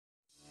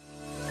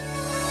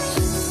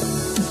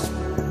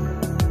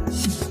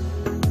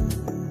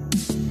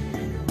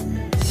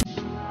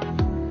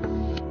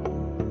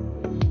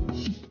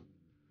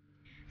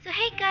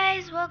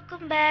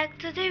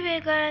Today we're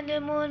gonna do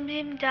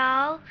moonbeam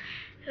dal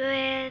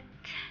with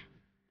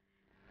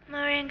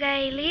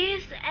moringai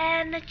leaves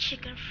and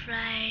chicken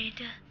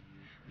fried.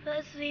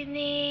 First we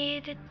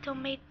need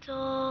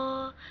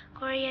tomato,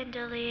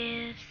 coriander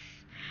leaves,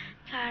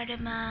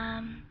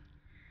 cardamom,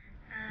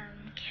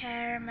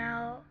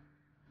 caramel,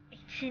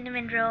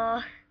 cinnamon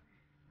roll,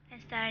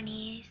 and star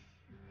anise.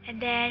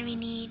 And then we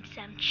need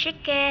some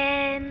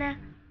chicken.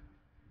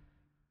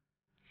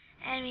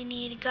 And we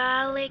need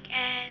garlic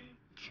and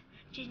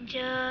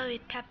ginger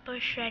with pepper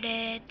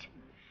shredded,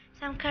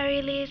 some curry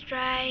leaves,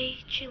 dry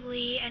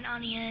chili, and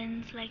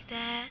onions like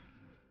that.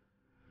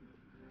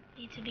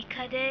 Need to be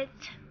cutted.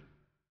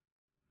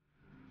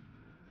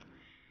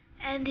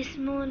 And this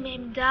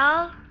moonbeam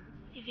dal,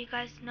 if you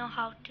guys know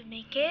how to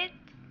make it.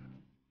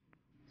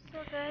 So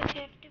guys,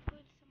 you have to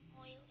put some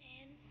oil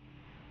in,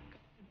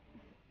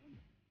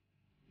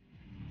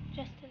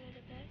 just a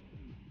little bit.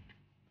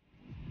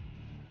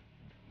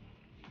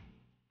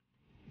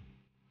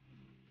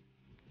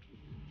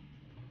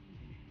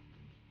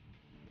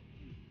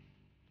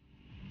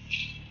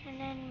 And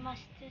then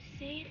mustard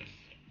seeds.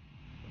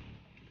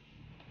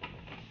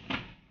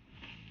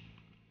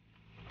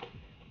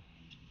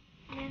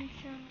 And then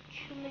some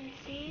cumin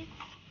seeds,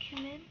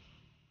 cumin.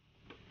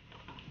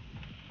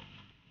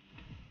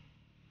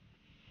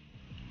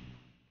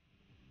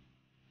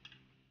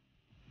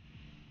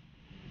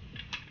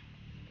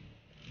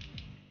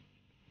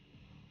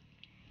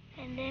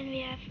 And then we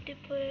have to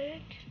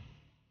put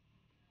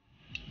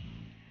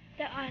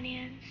the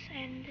onions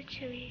and the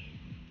chili.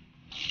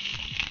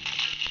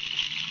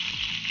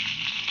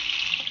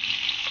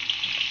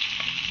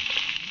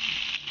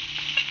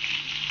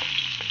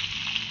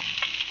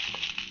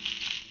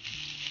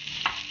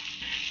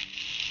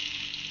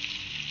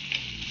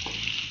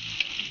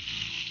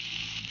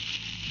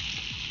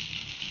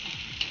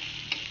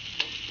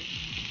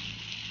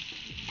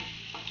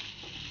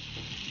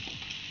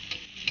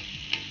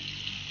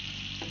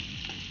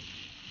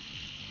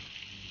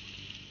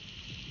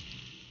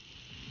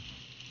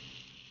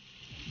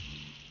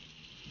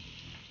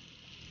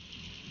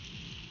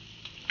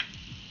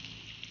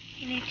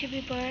 It needs to be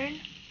burned.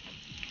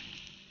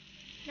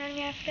 Then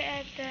we have to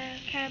add the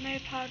caramel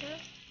powder,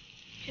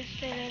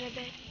 just a little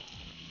bit.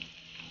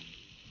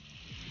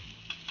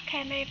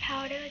 Caramel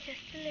powder, just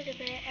a little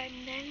bit, and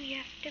then we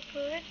have to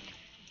put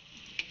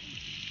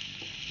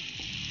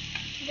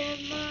the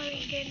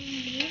moringa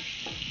leaves.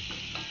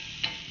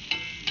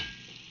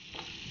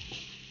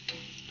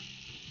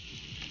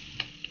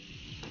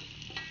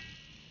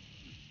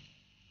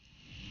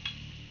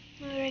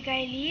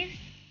 Moringa leaves.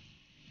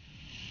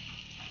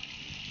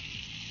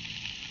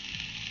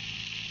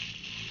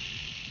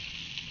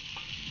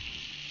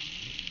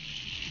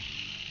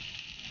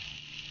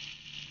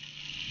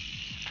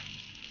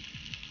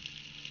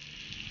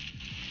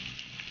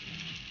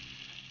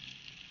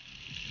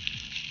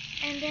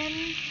 And then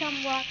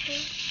some water.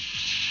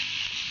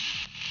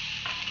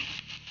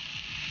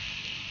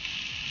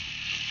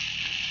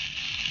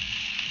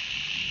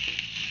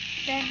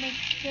 Then mix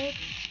it.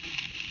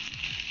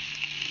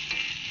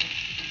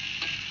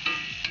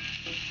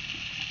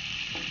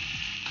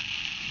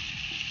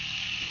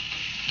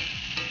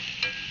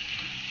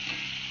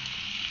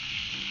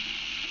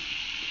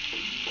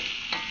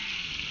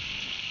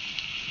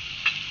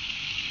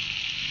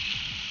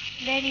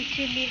 Then you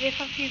should leave it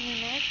for a few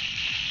minutes.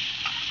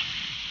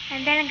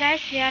 And then guys,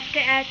 we have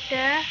to add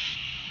the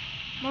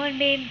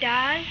moonbeam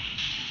dal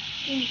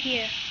in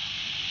here.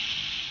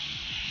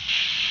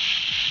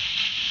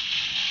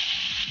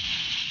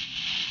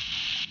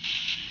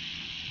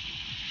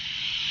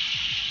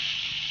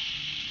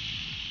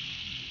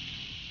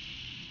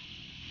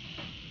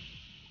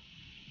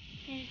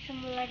 And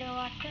some little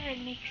water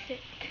and mix it.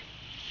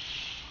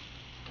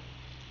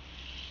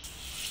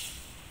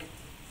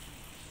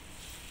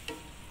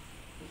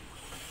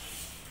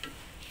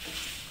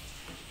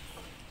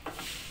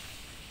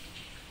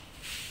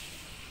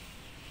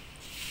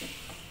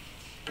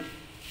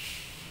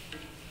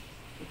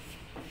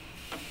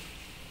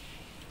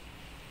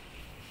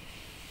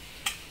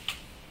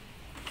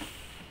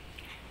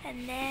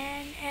 And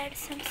then add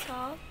some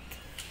salt.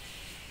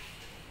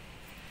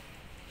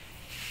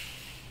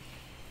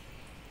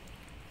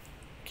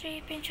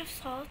 Three pinch of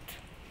salt.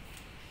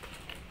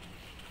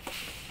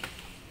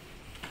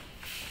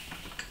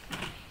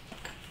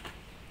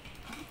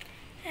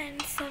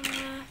 And some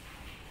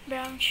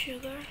brown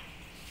sugar.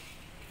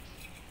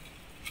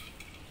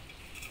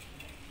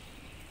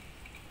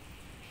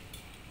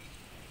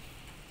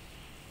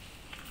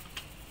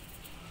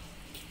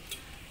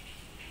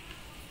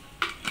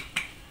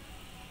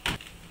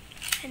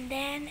 And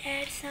then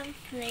add some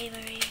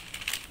flavoring.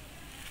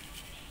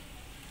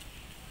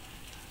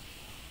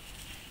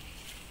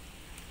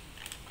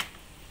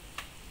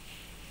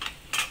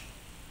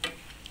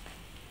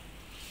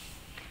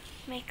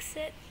 Mix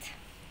it.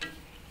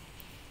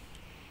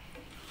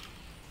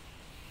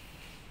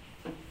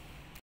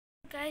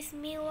 Guys,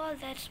 meanwhile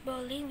that's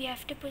boiling, we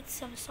have to put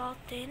some salt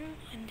in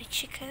on the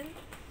chicken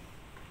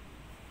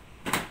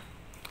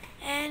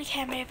and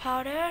caramel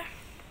powder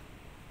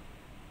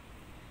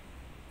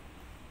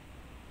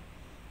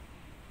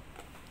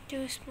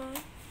 2 spoons.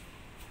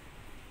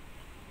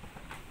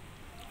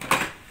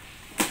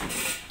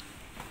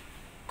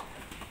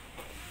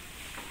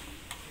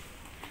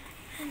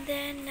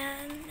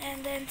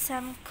 And then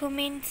some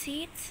cumin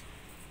seeds.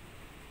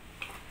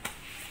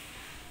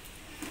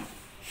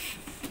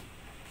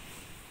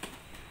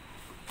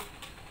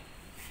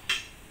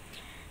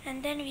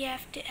 And then we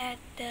have to add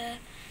the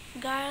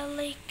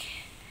garlic,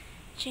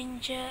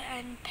 ginger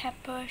and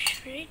pepper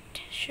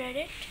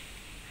shredded.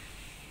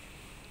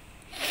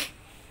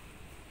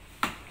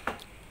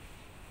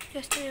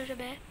 Just a little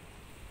bit.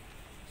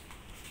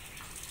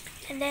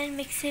 And then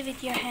mix it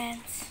with your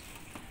hands.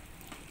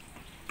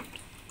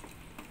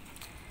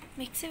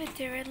 Mix it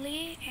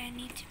thoroughly and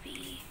need to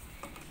be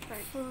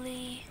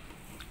fully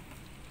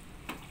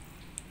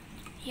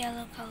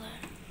yellow color.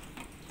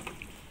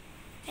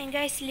 And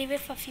guys, leave it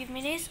for a few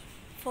minutes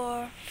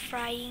for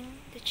frying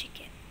the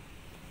chicken.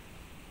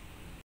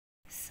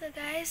 So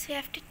guys, we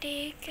have to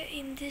take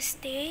in this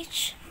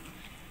stage.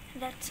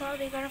 That's all.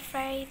 We're gonna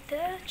fry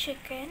the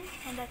chicken,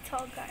 and that's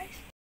all, guys.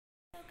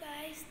 So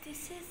guys,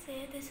 this is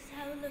it. This is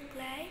how it look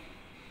like.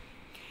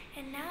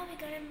 And now we're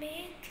gonna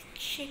make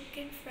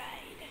chicken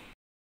fried.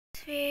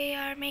 We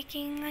are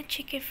making a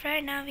chicken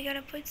fried. Now we're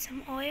gonna put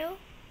some oil.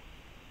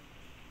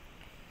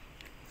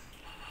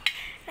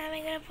 Now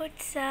we're gonna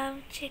put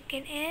some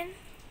chicken in.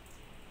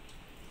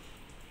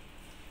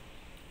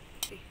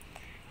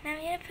 Now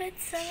we're gonna put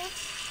some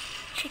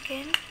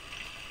chicken.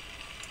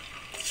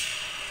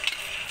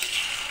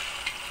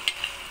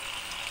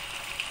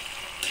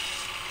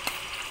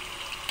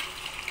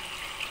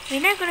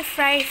 We're not gonna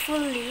fry it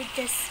fully,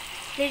 just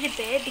a little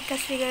bit,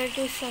 because we're gonna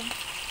do some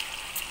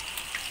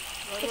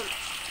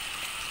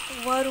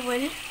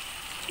varuval.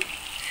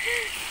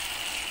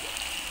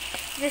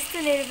 Just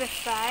a little bit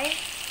fry.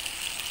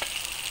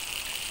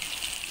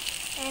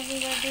 And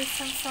we're gonna do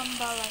some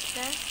sambal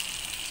also.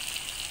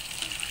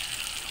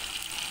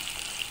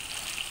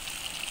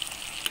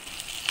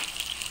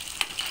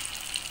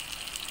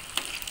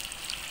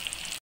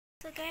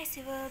 So guys,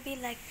 it will be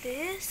like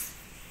this.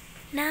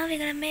 Now we're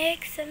gonna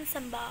make some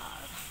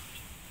sambal.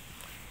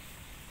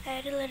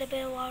 Add a little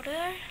bit of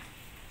water.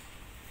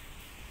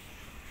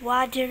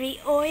 Watery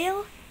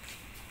oil.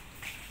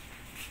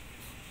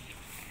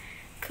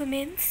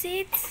 Cumin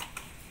seeds.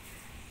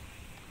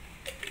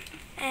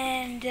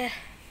 And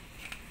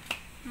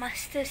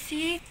mustard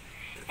seed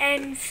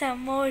and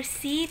some more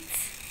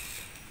seeds.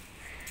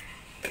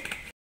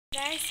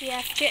 Guys, you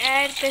have to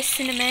add the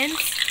cinnamon,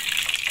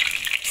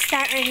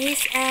 star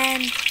anise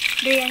and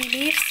biryani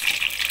leaves,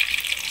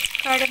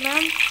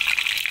 cardamom,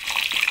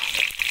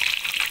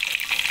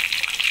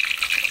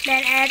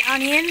 then add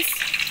onions,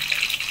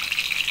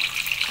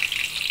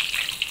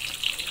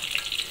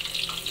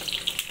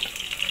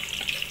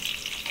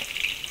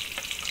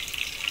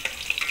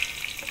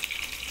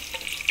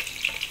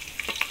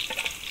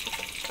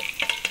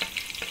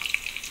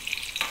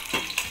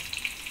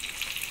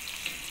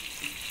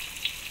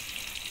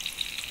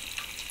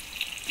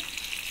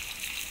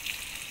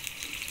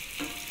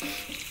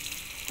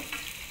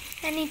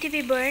 and need to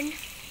be burned.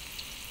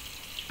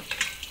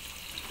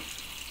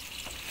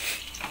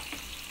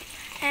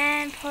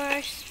 And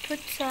first put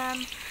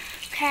some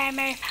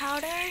caramel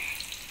powder.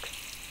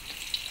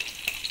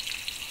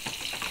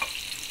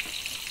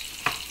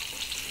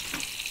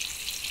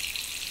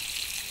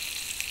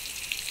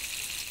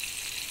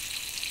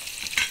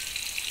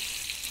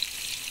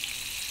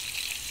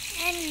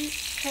 And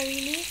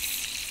curry leaves.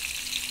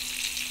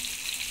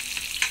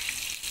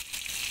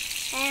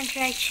 And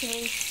dried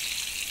chilies.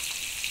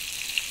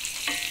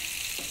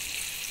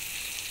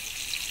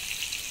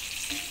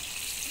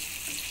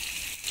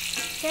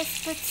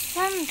 Just put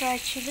some dried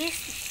chilies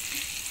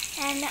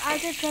and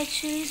other dried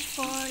chilies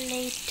for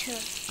later.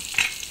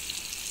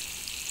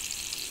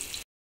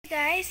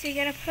 Guys, we're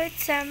gonna put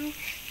some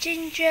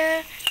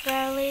ginger,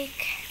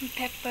 garlic, and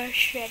pepper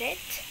shredded.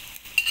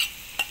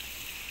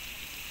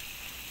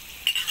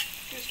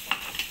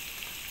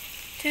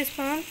 2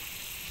 spoons.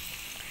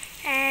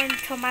 And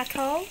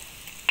tomatoes.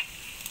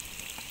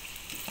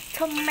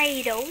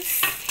 Tomato.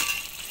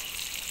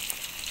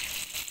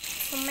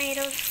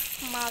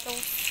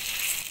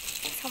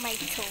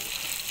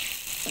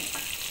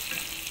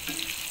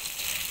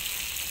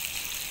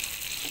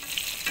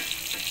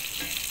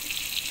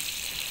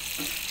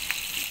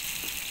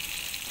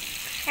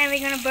 And we're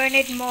gonna burn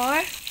it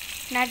more,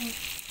 not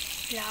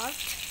loud.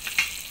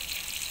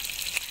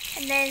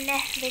 And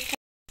then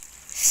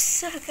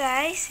so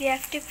guys, you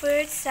have to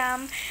put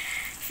some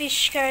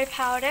fish curry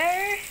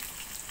powder,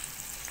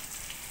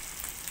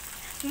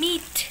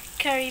 meat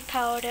curry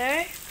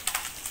powder,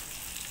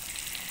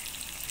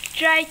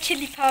 dry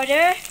chili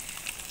powder,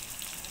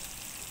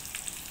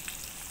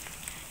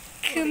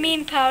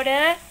 cumin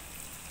powder.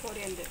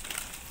 Coriander.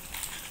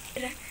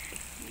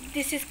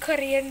 This is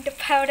coriander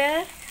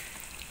powder.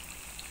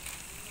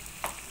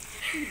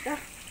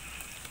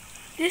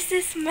 This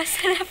is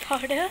masala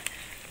powder.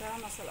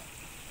 Masala.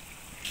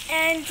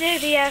 And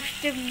we have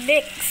to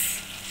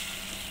mix.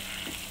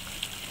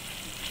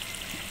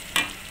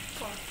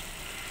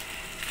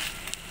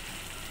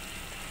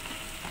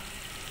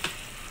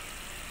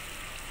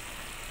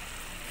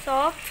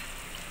 salt,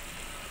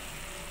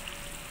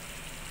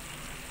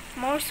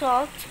 more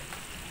salt,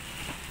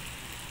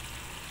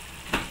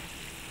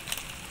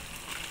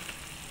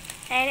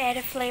 and add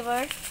a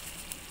flavor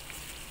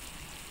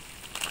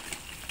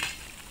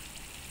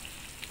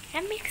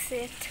and mix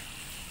it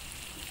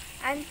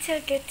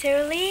until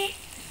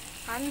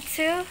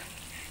until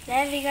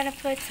then we're gonna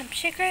put some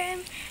chicken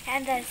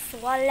and then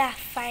voila,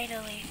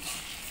 finally.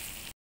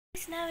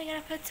 So now we're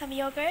gonna put some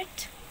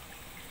yogurt.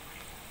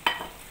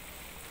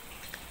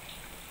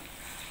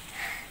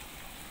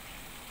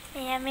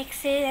 Yeah,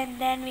 mix it, and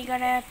then we're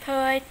gonna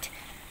put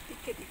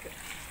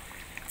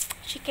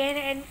chicken,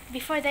 and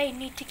before that you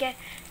need to get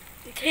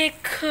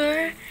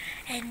thicker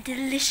and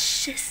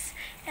delicious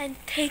and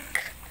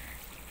thick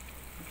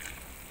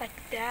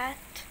like that.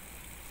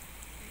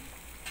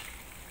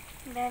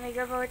 And then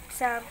we're gonna put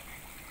some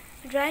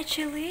dry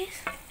chilies,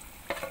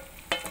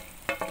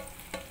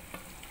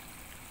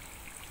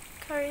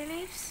 curry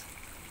leaves,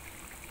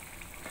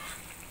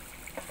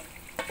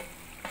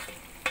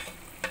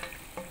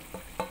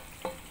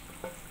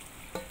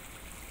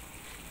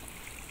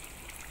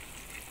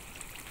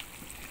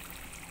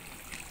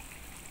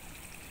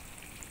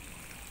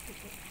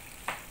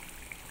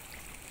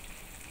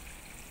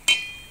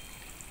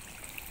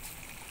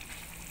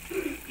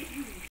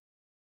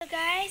 so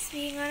guys,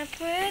 we're gonna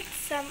put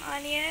some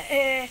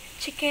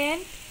chicken,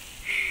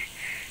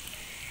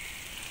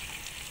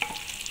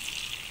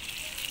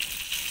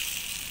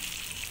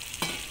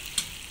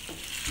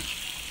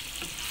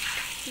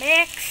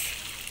 mix,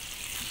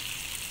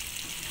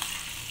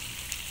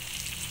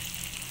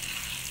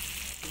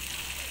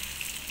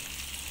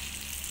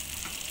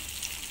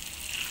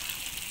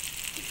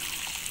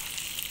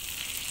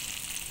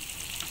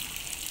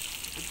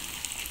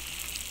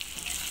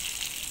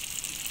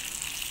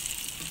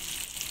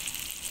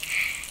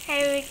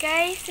 hey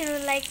guys, you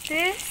like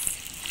this,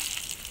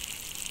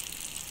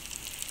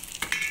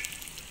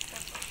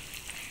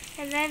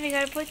 and then we're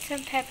gonna put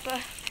some pepper,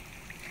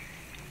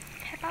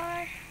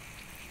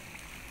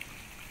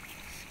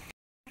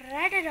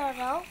 spread it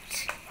all out,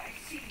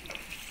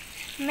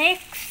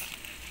 mix,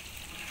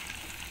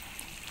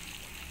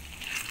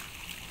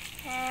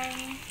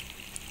 and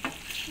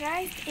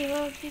guys, it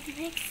will be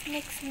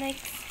mix, and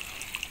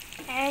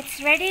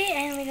it's ready,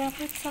 and we're gonna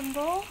put some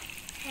bowl,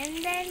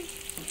 and then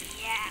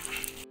yeah.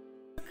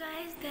 So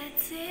guys,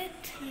 that's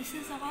it. This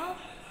is all.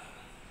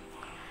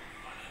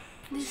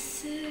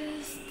 This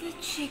is the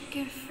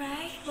chicken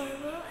fried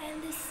varuval,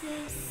 and this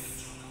is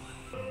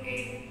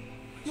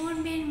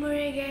moonbean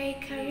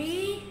moringai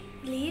curry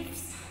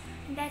leaves.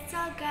 And that's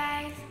all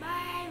guys.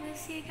 Bye. We'll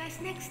see you guys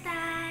next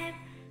time.